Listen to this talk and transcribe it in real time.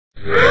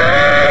A.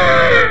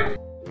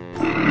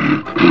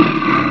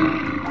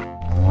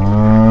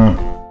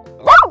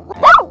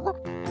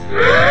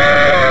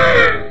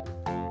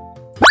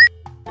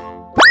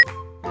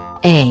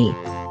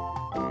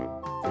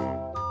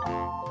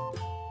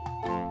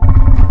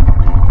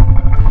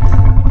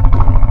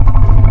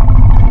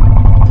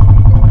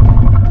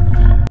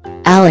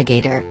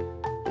 Alligator.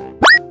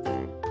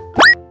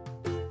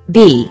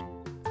 B.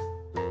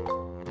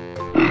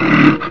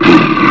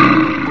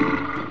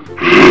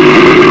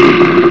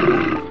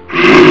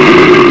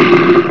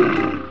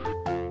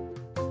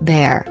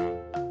 Bear.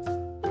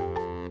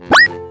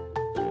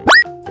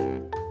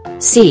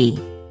 C.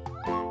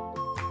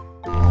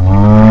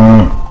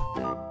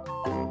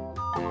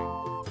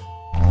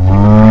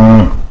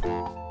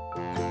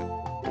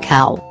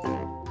 Cow.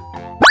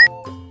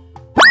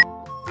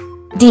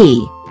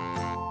 D.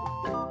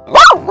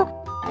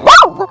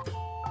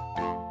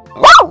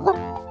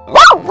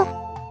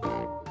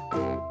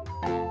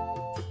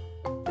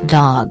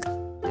 Dog.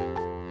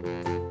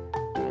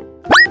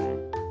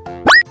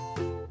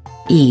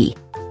 E.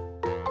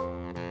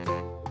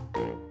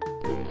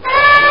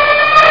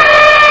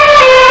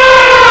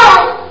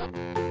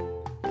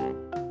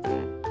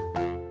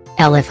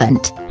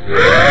 Elephant.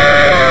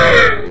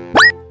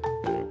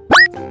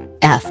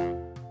 F.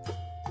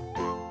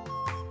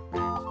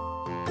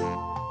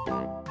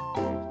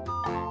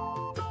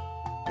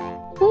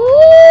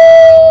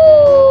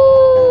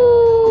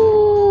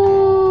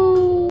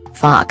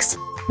 Fox.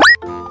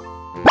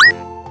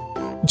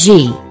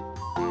 G.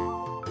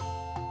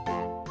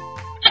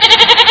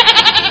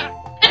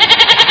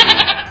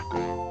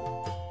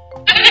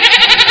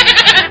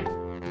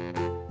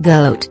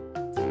 Goat.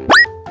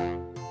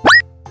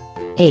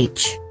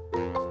 H.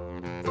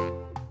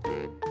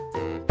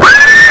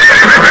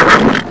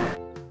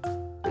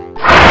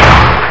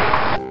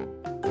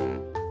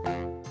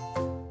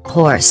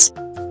 Horse.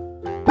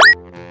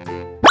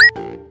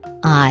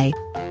 I.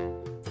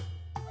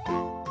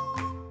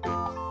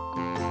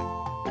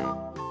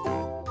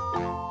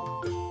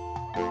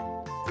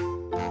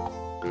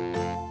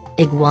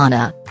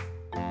 Iguana.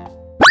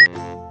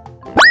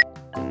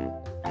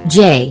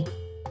 J.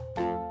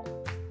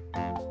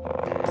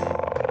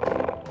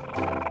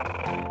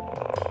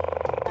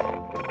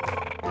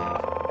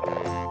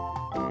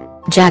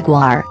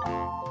 Jaguar.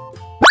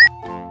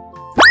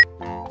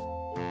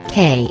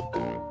 K.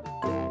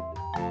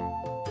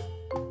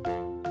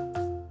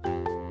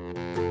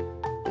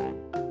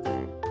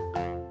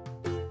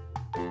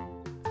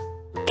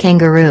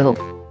 Kangaroo.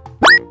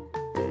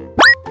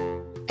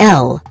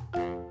 L.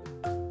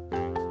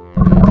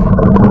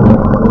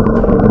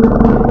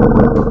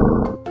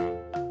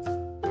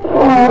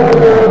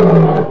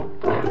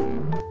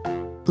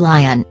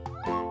 Lion.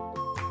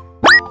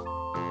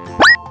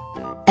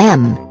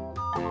 M.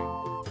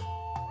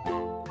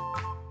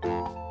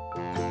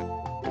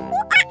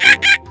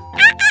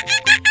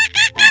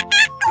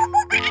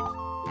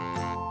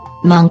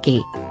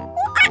 Monkey.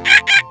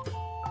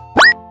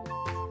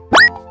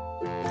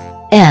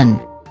 N.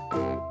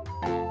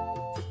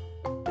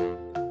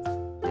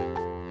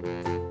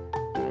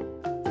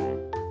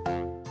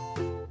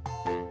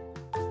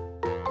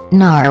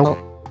 Narwhal.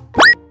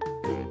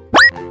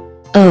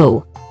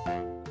 O.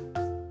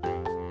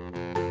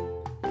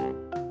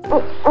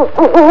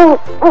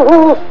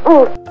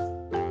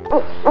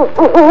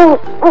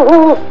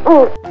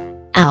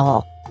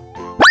 Owl.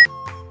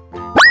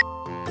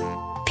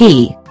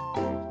 P.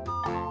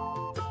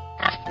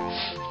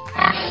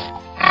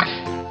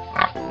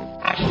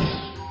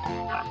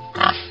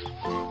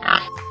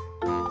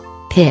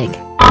 Pig.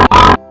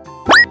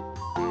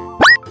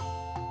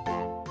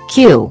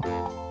 Q.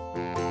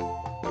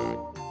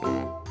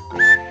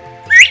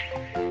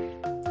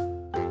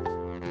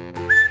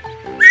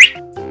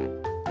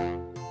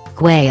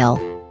 Quail.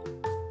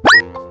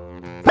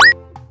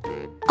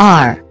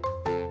 R.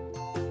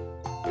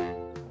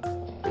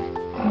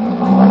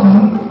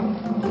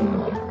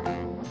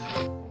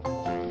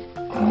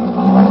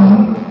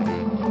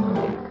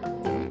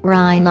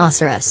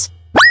 Rhinoceros.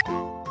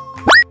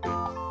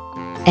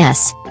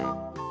 S.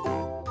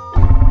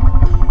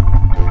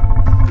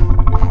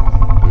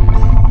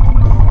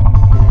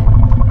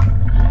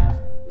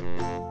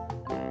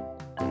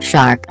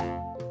 Shark.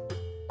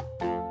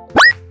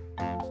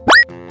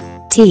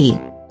 T.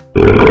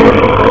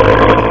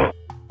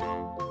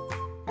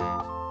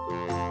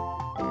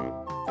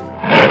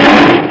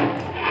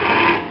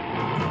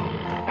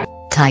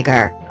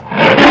 Tiger.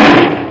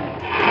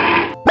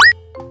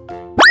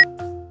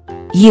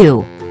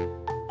 U.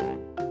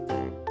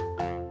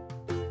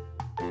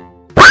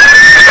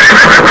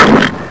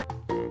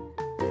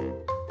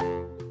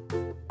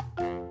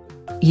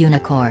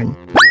 Unicorn.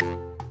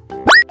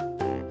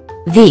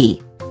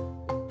 V.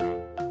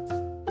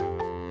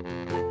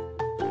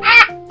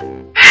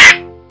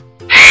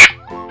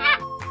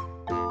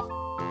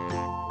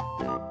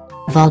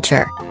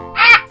 Vulture.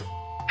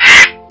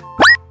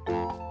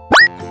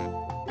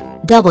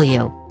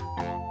 W.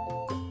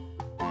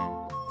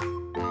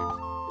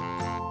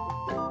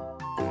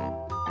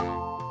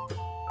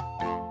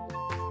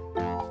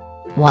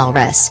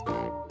 Walrus.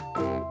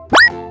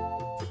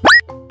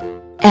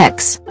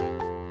 X.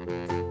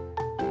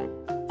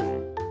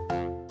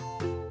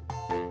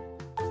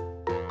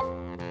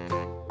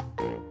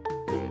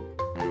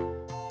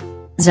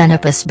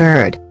 Xenopus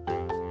bird.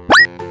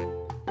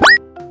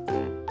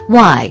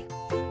 Y.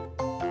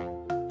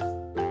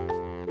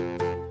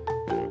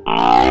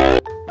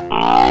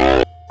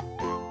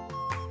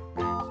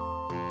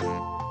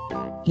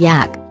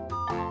 Yak.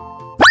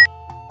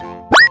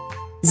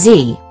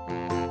 Z.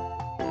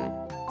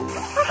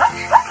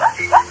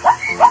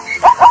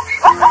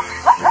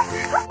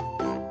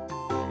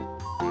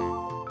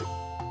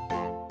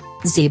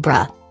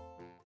 Zebra.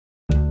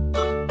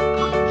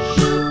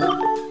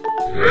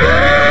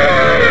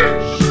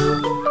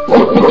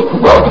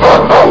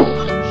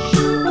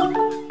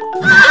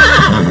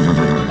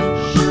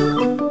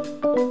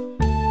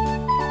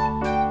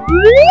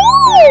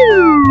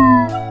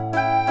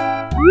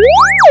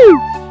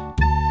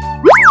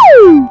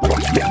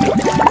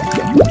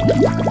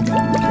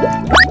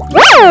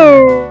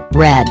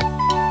 Red.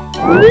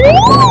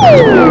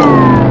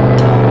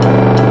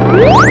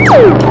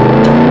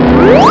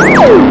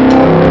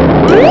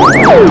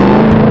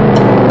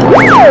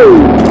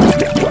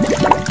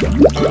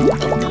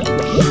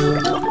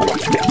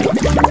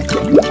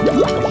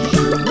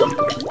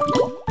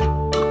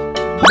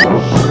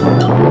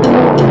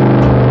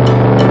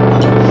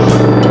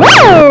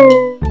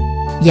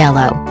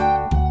 Yellow.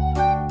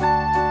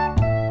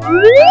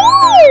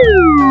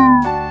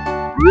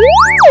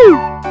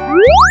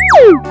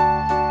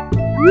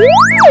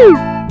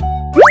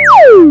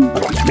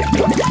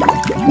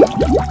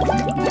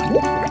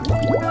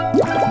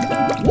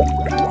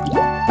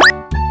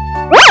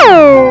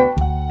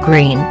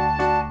 Green.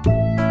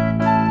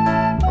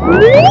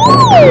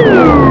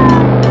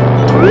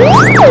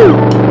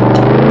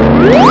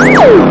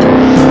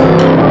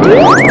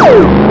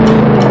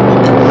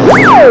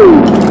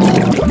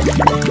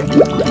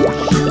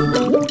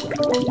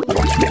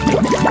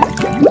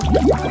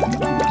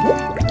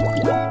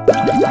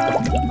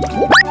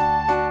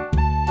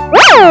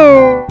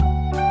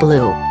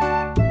 Blue.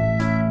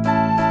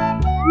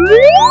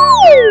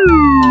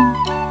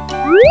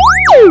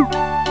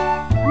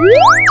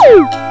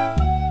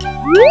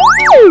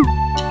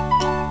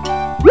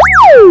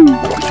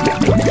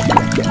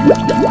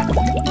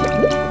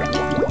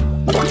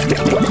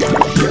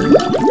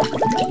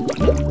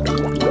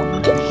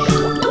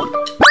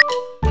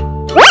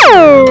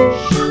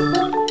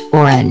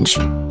 Orange.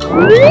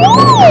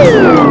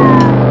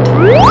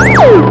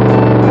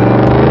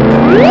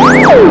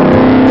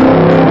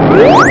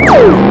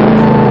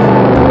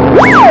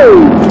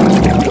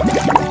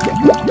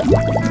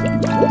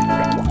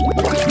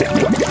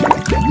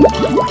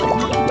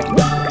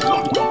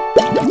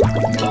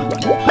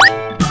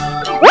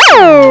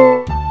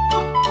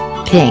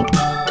 Pink.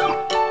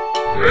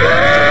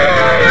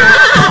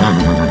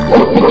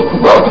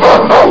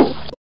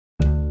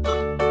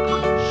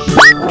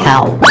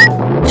 Cow.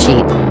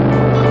 Sheep.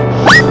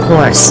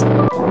 Horse.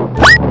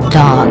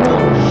 Dog.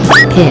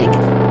 Pig.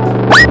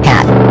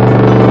 Cat.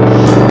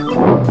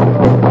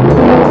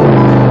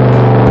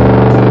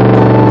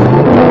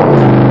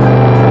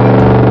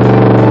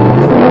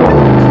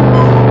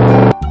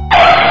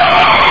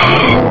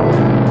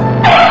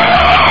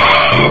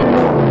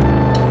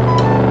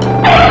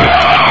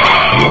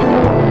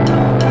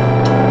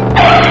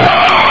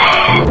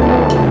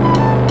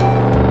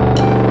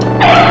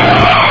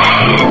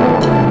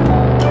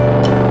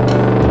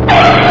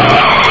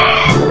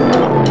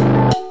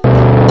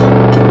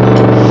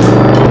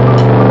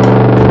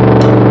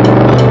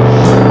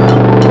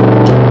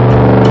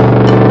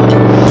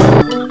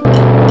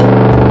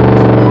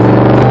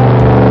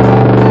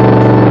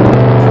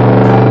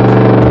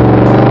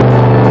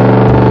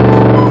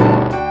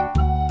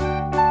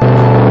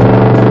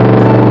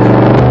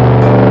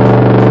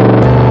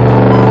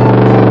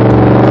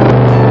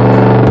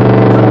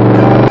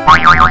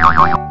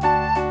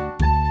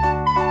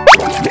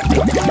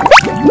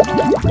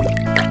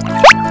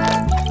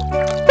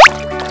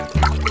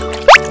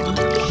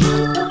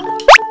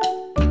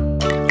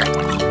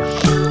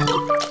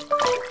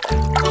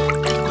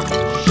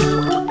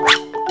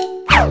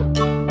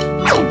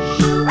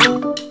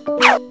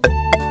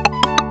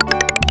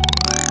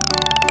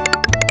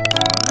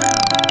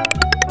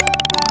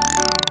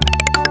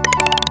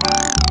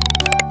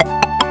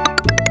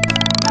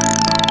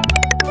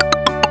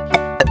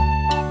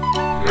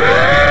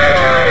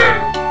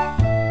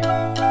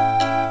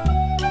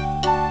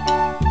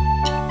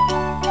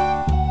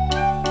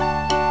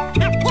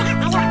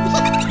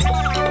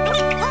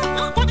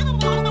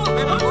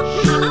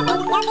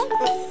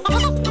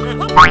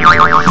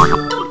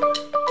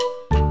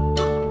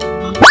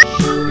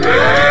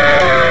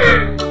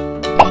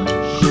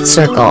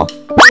 Circle.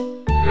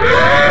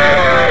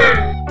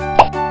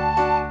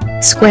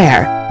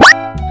 Square.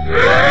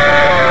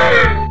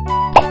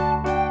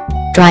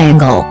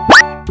 Triangle.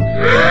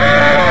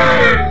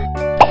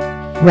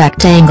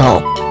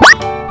 Rectangle.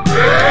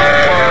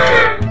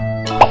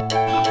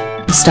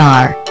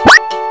 Star.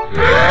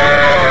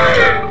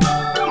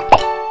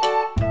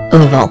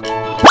 Oval.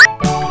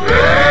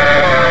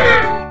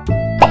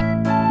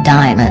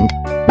 Diamond.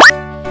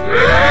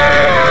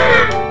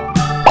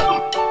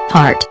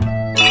 Heart.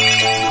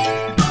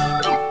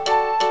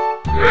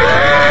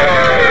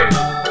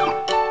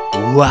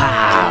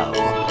 Wow!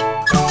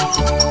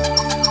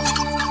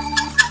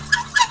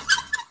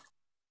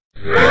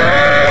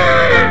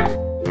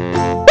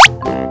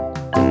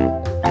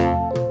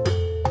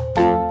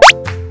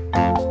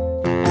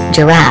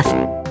 Giraffe.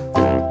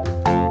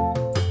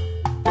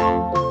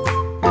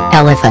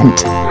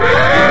 Elephant.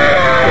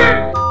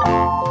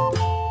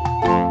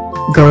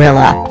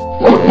 Gorilla.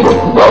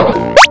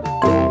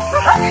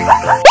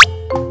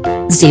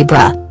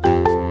 Zebra.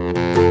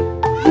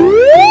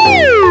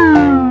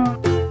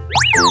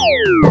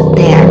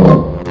 Bear.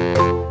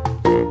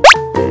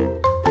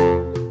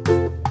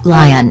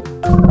 Lion.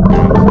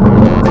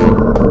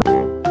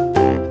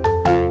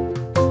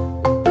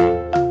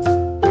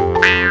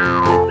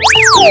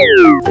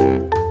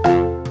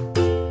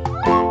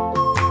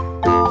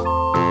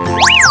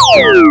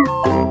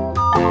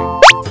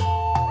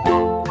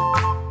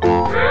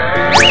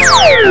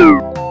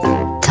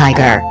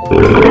 Tiger.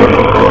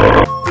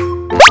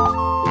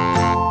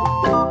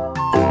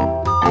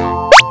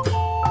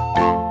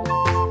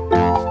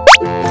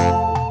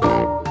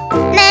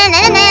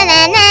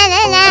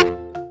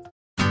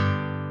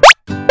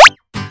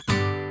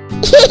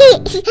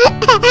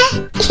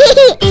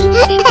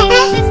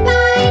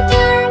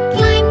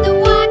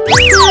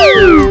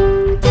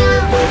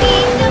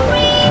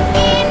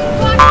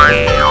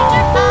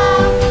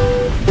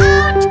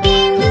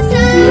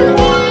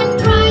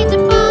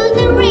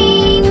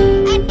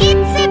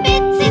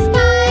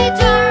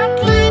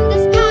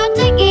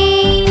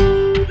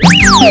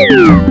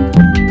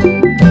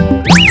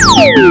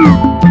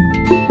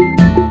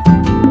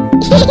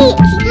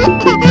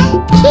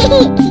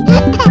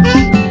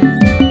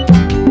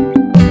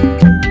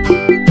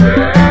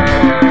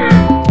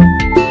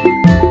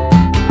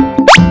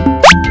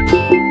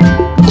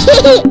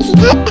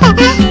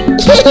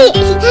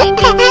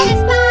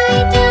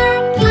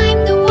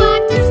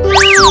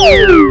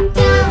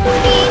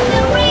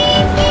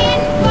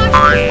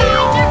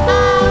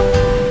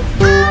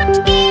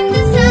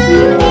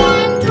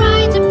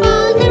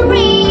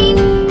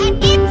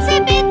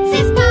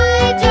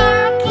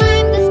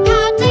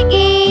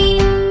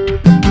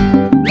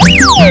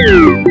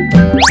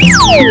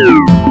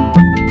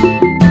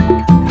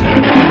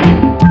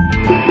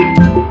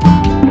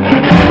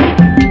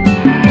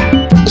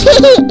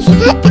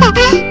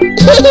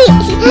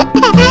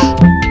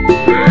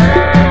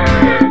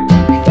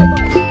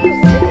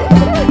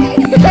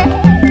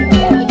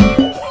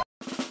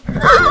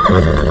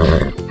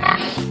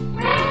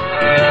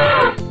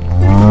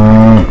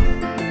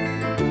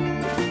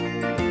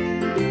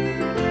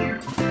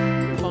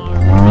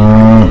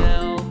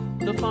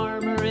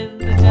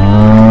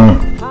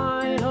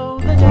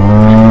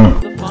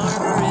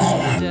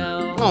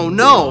 Oh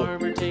no! The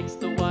farmer takes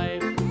the wife.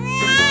 The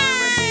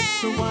farmer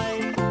takes the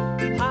wife.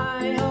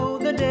 Hi ho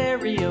the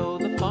dairy-o.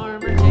 The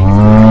farmer takes the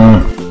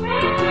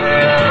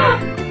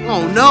wife.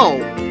 Oh no!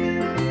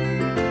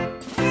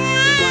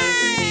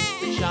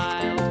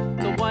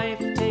 The wife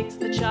takes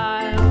the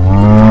child.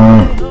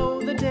 Hi ho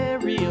the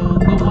dairy-o.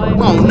 The wife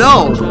Oh takes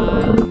no! the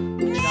child.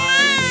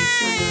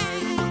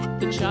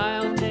 The child takes the nurse. The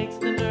child takes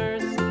the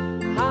nurse.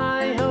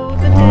 Hi ho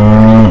the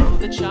dairy-o.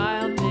 The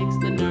child takes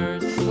the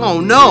nurse. Oh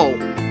no!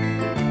 The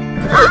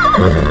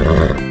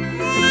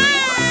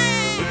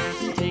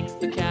nurse takes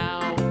the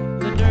cow.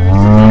 The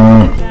nurse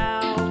takes the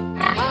cow.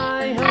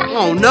 Hi ho.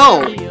 Oh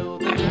no!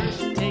 The nurse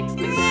takes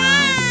the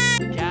cow.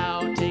 The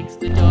cow takes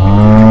the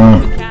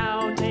dog. The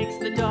cow takes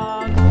the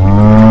dog.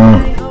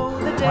 Hi ho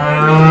the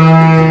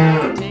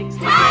dairy. The cow takes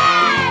the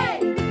dog.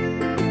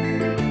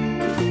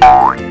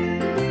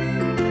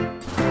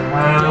 The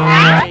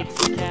dog takes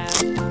the cat.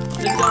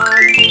 The dog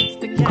takes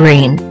the cat.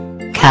 Green.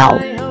 Cow.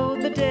 Hi ho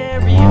the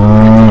dairy. The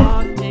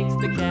dog takes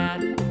the cat.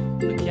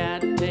 The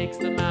cat takes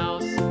the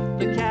mouse.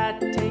 The cat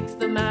takes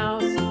the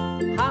mouse.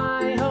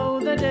 Hi ho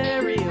the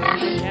dairy.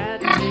 The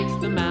cat takes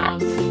the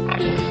mouse. The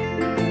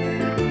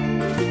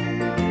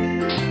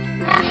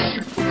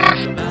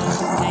mouse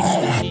takes the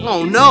cheese.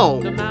 Oh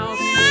no! The mouse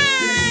takes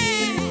the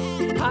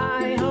cheese.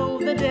 Hi ho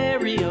the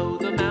dairy-o.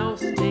 The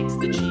mouse takes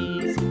the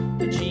cheese.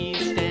 The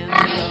cheese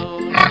stands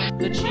alone.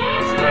 The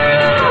cheese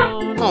stands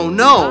alone. Oh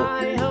no!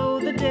 Hi ho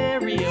the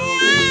dairy-o.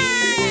 The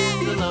cheese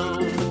stands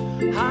alone.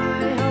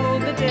 Hi ho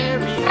the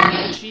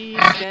dairy-o. The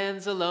cheese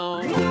stands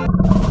alone.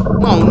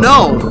 Oh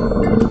no!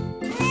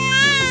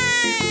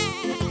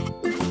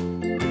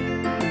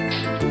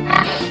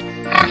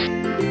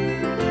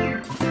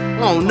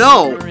 Oh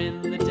no! Farmer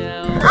in the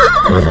dell.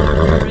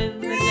 Farmer in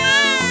the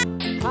dell.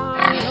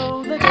 Hi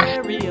ho the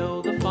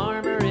dairy-o. The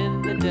farmer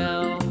in the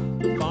dell.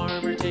 The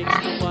farmer takes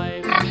the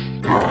wife.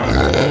 The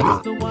farmer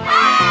takes the wife.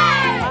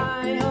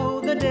 Hi ho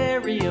the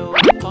dairy-o.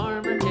 The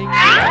farmer takes the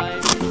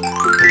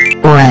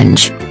wife.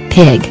 Orange.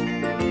 Pig.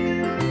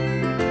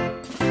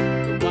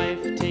 The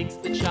wife takes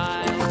the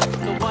child.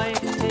 The wife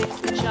takes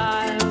the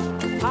child.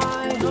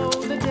 Hi ho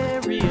the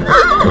dairy-o. The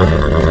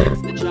wife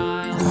takes the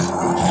child.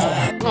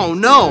 Oh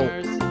no!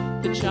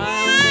 The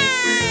child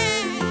takes the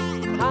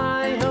nurse.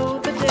 Hi-ho,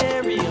 the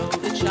dairy-o,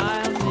 the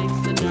child takes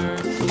the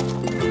nurse.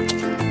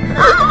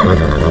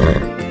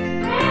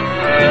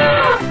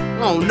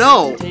 Oh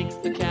no! Takes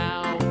the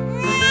cow. The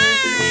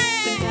nurse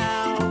takes the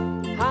cow.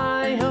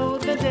 Hi-ho,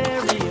 the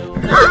dairy-o,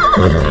 the nurse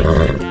takes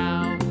the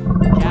cow.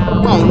 The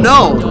cow Oh takes no!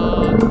 the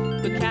dog.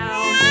 The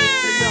cow takes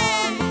the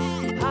dog.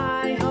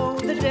 Hi-ho,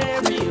 the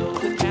dairy-o,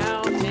 the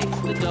cow takes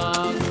the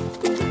dog.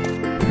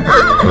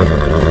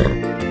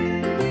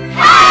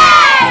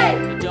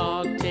 The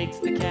dog takes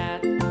the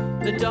cat.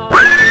 The dog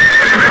takes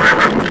the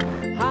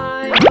cat.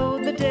 Hi-ho,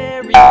 the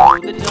dairy-o,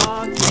 the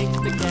dog takes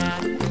the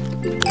cat.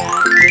 The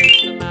cat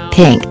takes the mouse.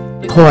 Pink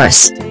The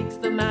horse. cat takes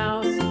the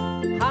mouse.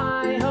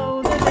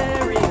 Hi-ho, the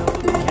dairy-o,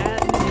 the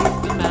cat takes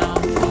the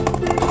mouse.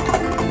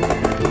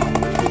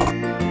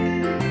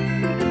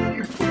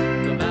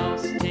 The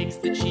mouse takes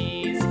the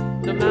cheese.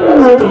 The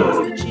mouse takes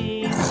the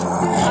cheese.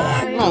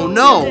 Hi-ho, Oh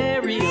no! the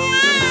dairy-o,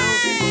 the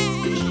mouse takes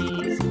the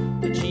cheese.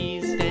 The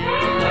cheese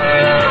stands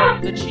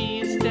alone. The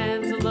cheese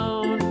stands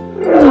alone.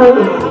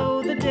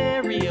 Hi-ho, the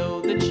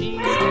dairy-o, the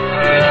cheese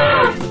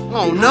stands alone.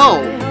 Oh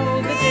no!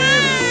 Hi-ho, the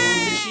dairy-o,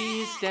 the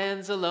cheese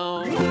stands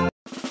alone.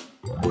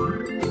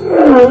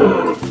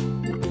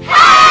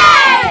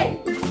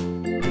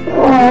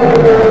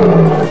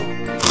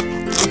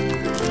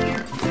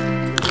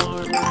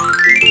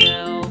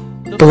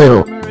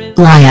 Blue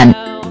lion.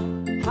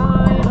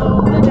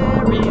 Hi-ho, the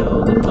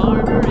dairy-o, the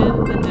farmer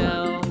in the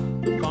dell.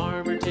 The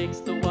farmer takes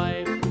the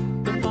wife.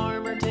 The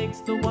farmer takes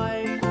the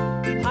wife.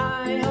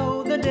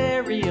 Hi-ho, the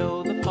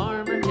dairy-o, the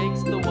farmer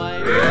takes the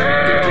wife.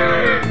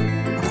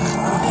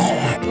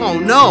 Oh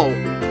no!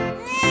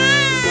 The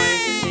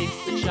wife takes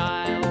the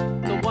child.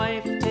 The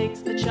wife takes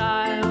the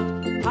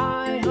child.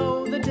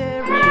 Hi-ho, the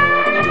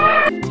dairy-o, the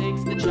wife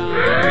takes the child.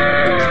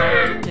 The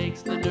child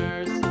takes the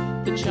nurse.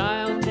 The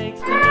child takes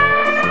the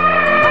nurse.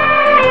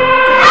 Hi-ho,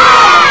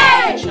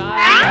 the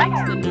child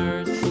takes the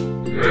nurse.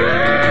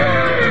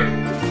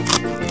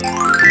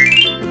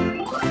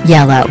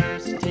 Yellow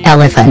Nurse takes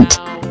elephant. the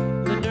cow.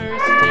 The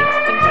nurse takes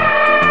the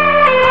cow.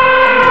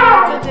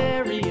 The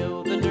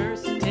dairy-o, the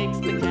nurse takes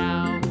the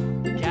cow.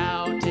 The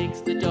cow takes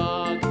the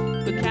dog.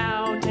 The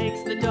cow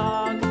takes the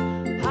dog.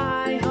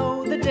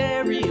 Hi-ho, the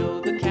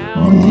dairy-o, the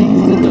cow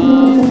takes the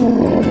dog.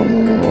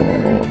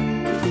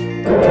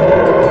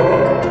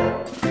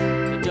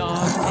 The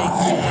dog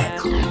takes the cat.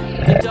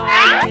 The dog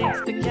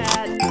takes the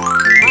cat.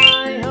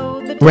 Hi-ho,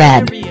 the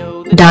Red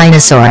dairy-o, the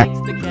dinosaur. dog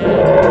takes the cat.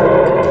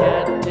 The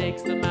cat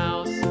takes the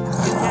mouse. The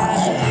cat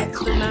takes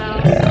the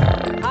mouse.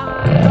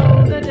 Hi-ho,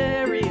 the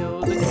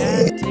dairy-o, the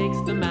cat takes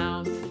the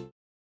mouse.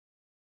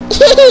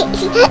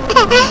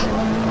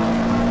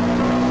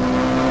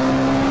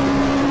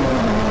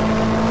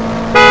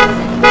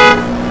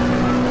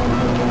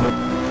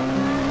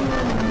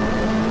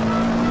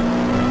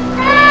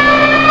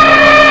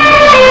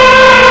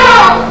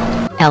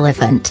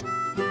 Elephant.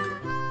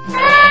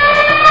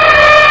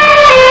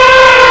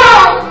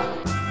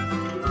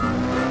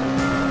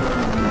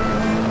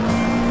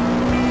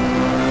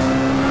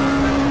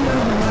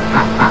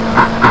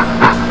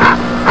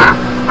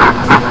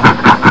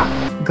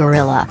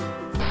 Gorilla.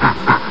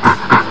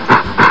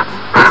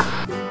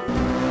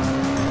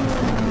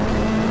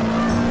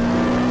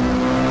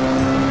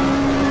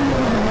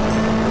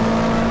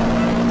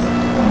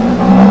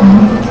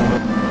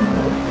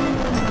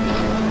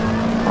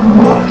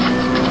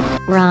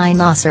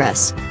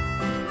 Rhinoceros.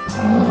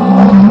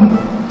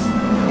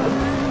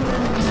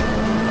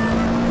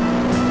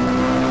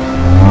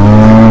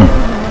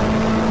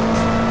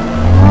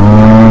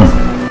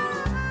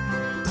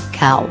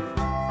 Cow.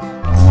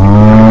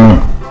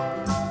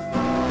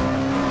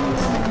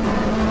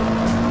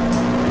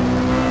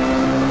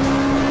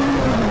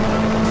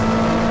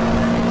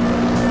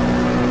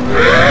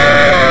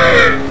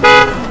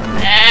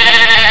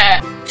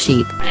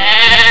 Sheep.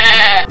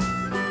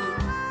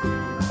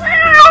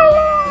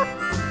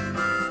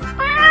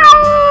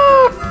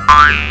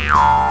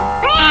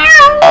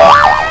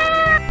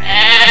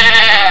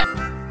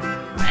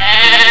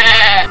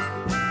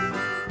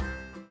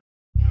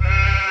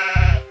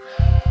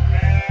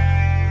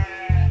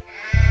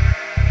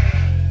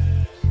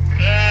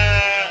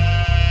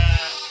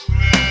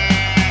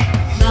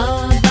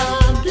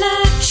 Baba,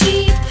 black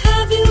sheep,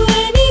 have you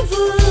any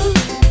wool?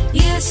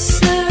 Yes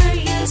sir,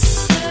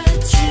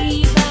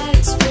 3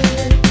 bags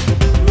full.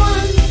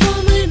 One for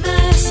my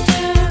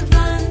master,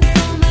 one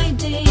for my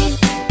dame,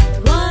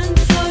 one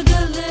for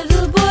the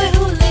little boy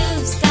who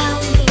lives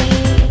down the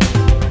lane.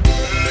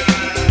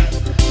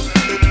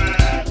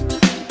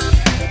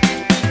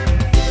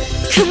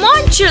 Come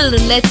on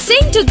children, let's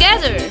sing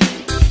together.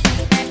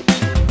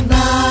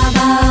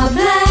 Baba,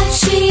 black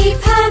sheep,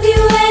 have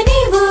you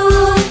any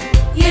wool?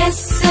 Yes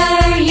sir,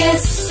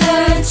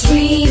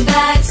 3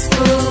 bags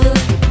full.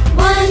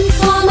 One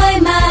for my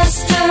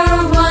master,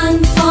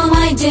 one for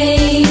my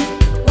dame,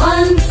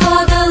 one for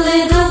the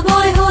little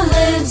boy who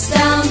lives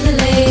down the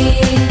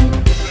lane.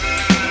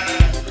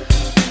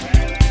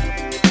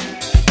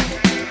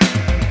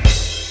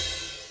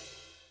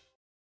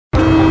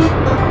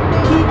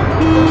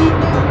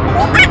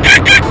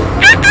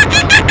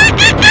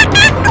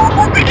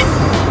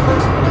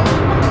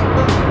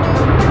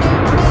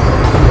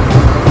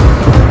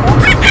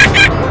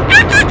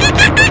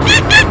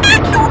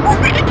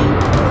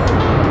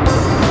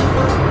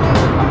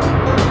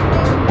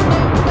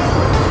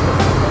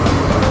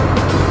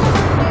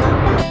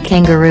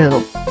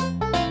 Kangaroo.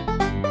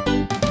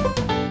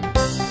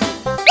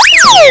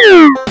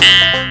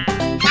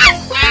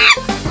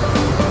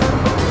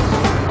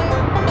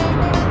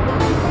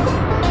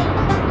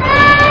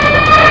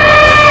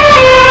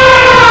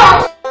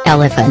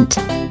 Elephant.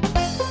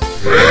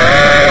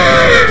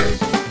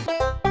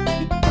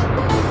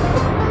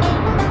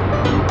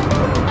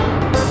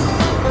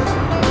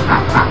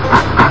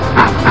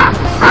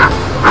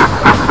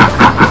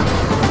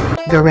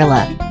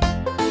 Gorilla.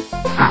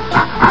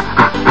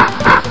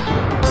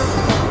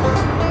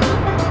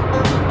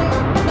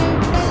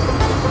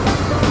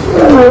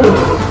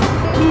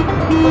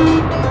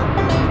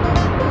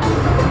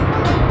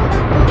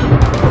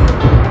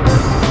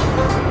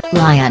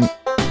 Lion.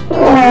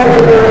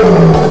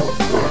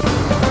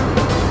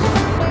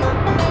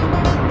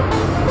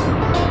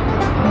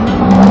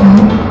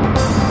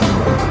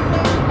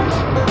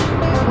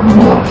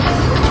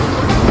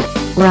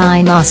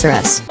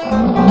 Rhinoceros.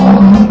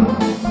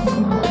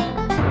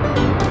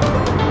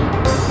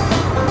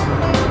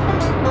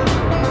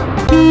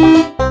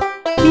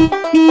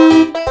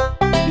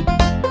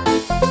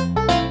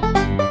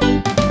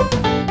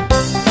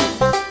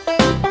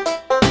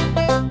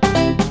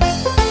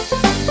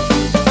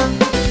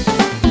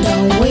 The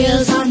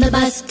wheels on the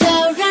bus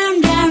go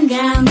round, round,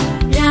 round,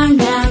 round,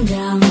 round,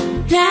 round,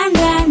 round,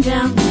 round,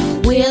 round.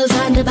 The wheels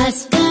on the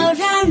bus go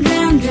round,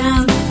 round,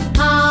 round,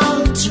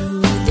 all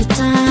through the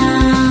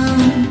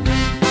town.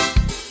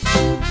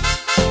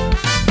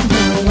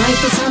 The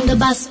wipers on the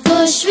bus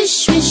go swish,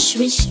 swish,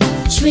 swish,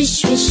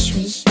 swish, swish,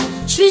 swish,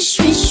 swish,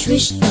 swish,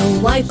 swish. The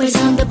wipers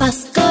on the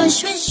bus go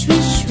swish,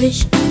 swish,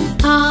 swish,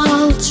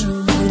 all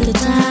through the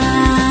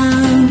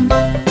town.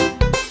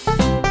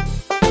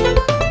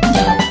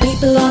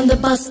 People on the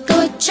bus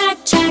go check,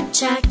 check,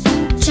 check,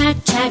 check,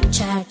 check,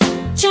 check,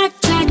 check,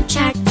 check,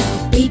 check.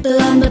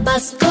 People on the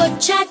bus go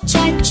check,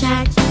 check,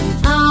 check,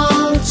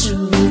 all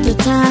through the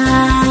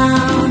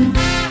town.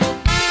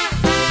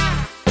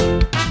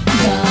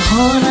 The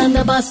horn on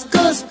the bus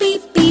goes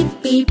beep, beep,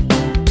 beep,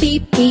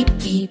 beep, beep,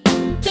 beep,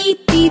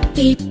 beep, beep,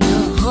 beep.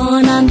 The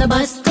horn on the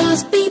bus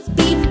goes beep,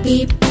 beep,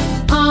 beep,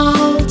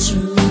 all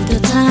through the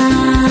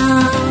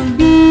town.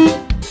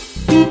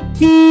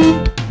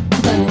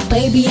 The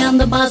baby on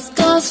the bus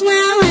goes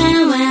wow,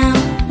 wow, wow,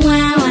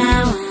 wow,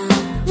 wow,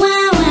 wow,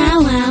 wow, wow,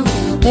 wow.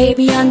 The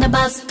baby on the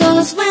bus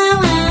goes wow,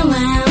 wow,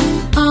 wow,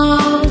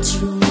 all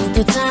through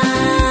the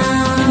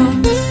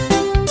town.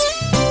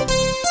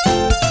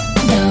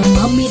 The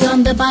mummies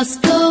on the bus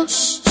go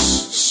shh,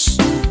 shh,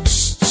 shh,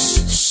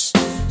 shh, shh,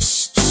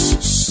 shh,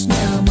 shh.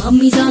 The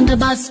mummies on the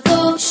bus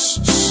go shh,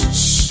 shh,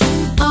 shh,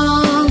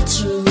 all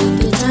through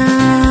the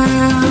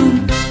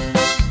town.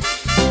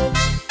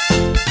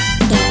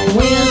 The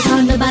wheels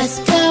on the bus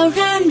go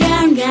round,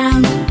 round,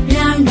 round,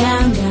 round,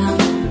 round,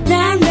 round,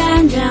 round,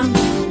 round, round.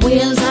 The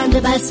wheels on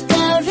the bus go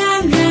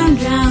round,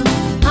 round, round,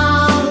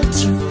 all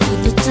through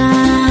the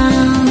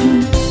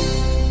town.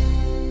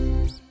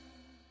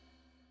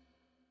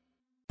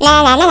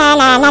 La la la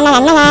la la la la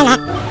la la.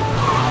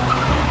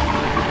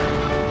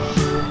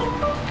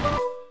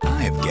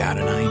 I've got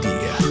an idea.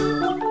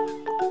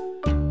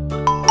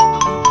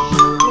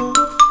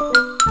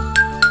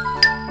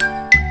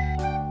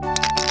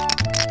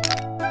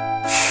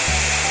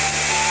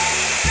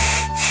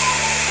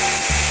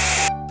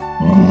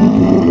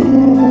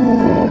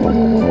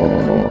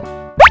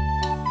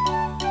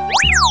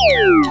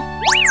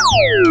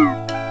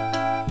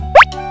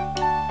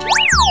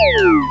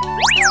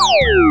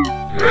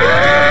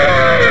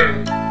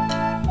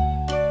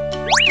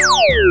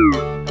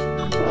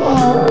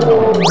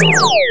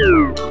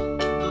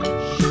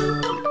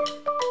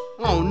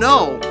 Oh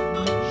no!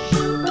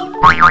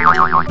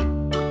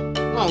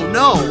 Oh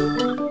no!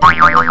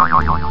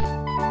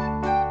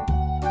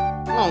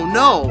 Oh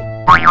no!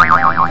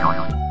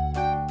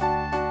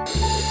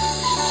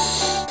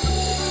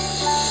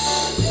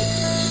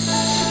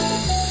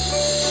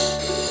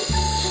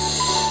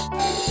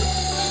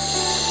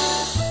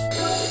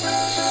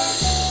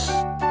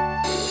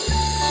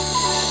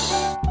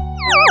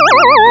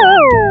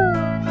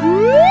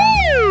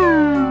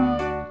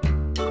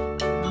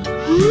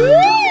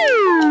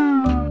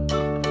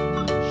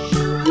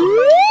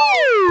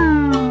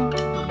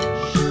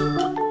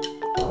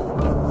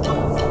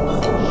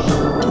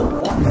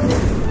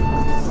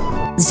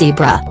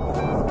 Zebra.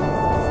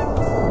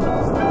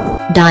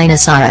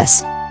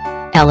 Dinosaurus.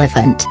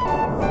 Elephant.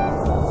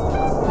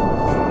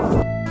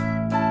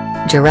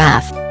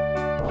 Giraffe.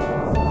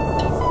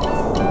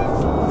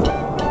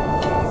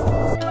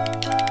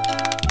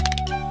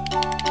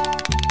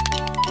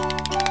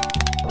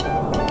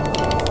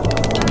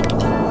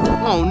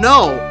 Oh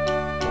no!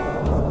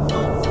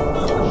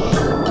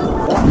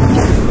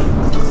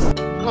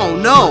 Oh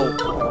no!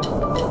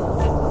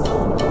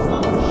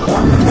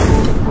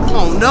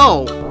 Oh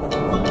no!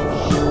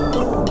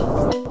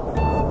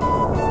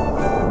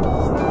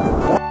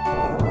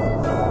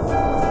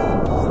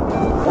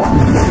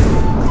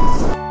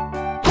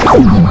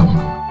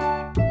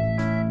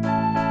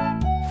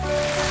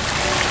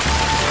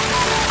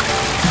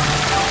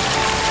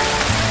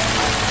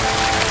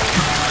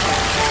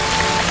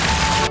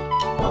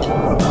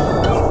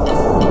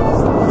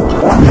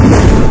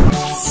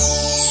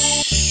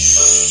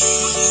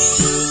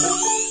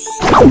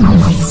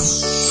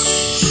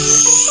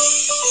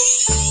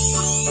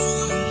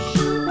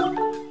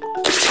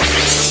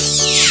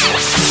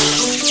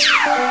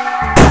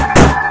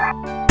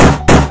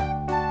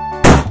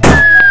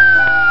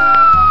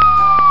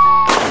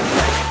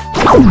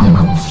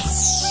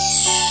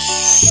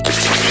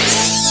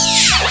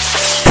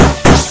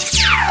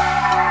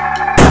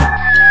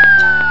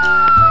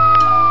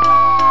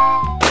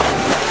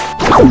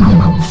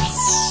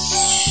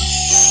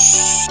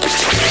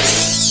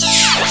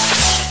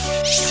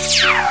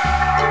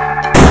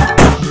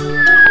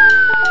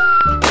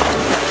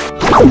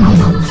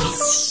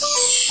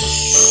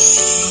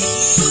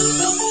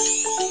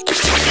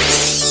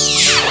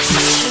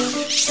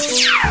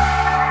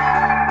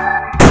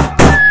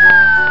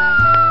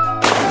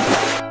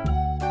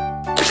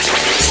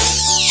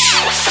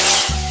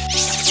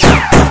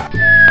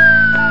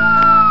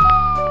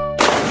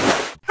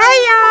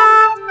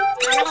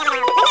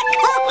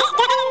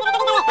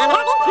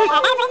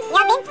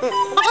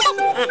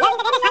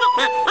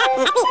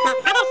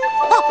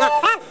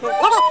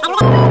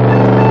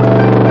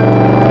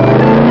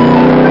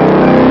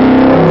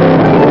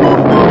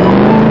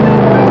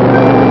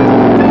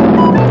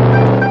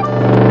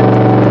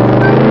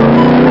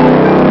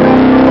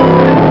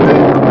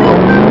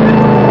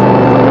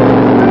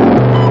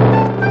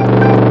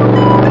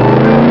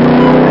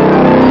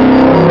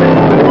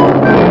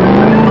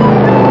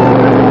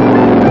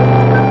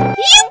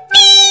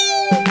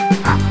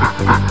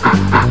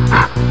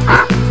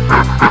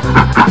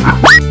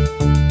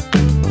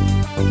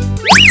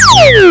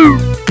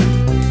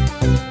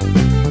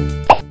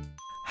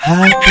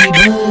 Happy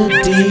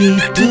birthday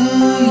to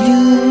you.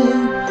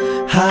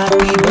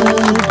 Happy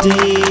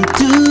birthday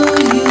to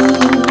you.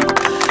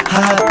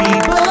 Happy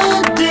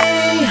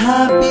birthday,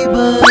 happy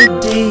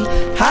birthday,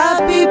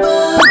 happy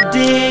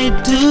birthday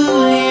to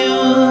you.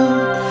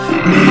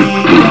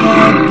 May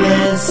God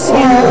bless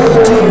you,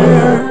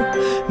 dear.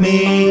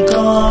 May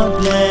God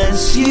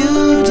bless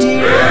you,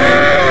 dear.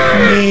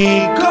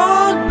 May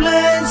God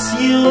bless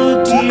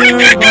you, dear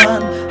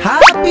one.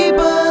 Happy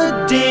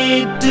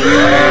birthday to you.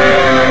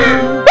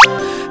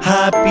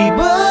 Happy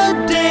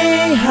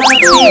birthday, happy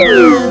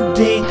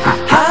birthday,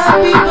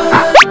 happy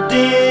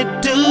birthday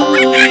to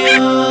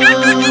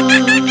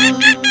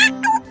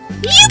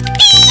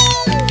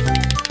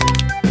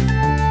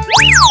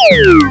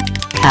you.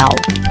 Cow.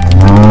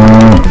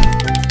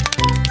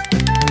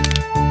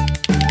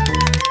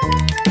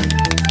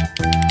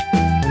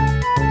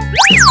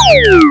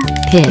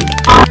 Pig.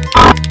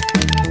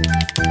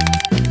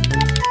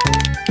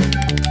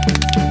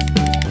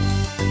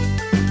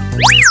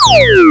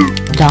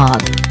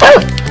 Dog.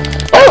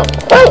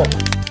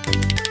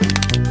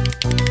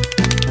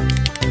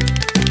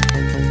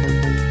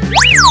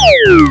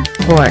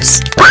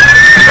 Horse.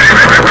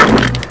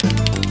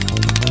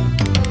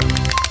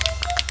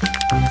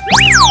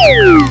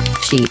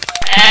 Sheep.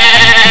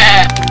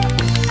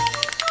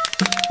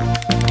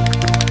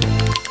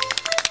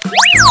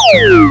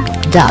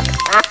 Duck.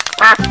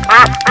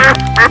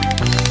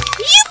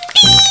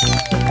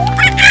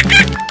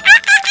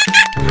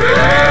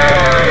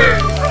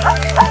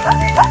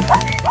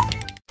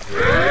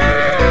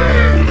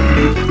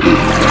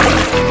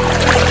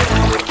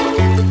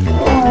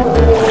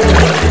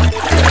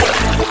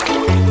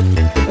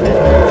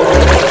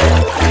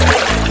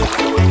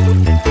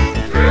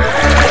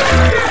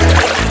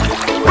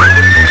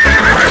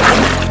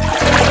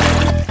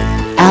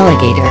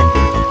 Alligator.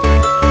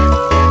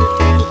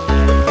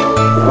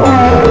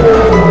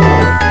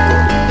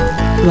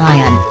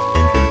 Lion.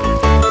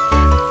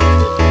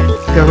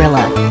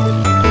 Gorilla.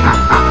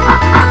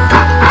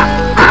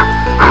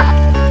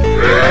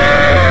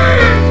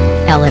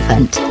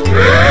 Elephant.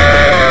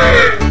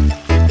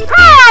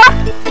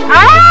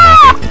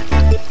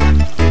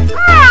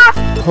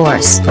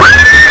 Horse.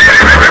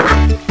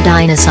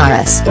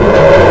 Dinosaurus.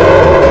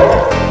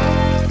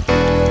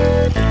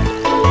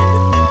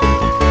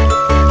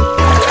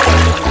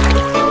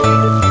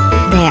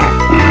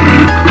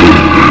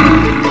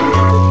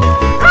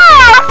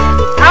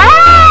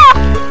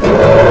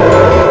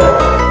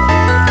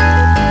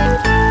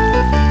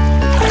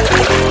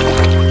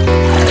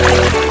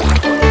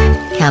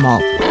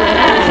 Camel.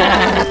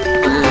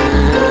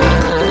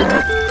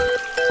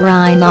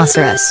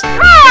 Rhinoceros.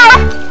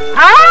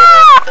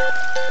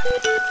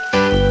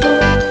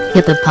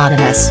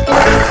 Hippopotamus.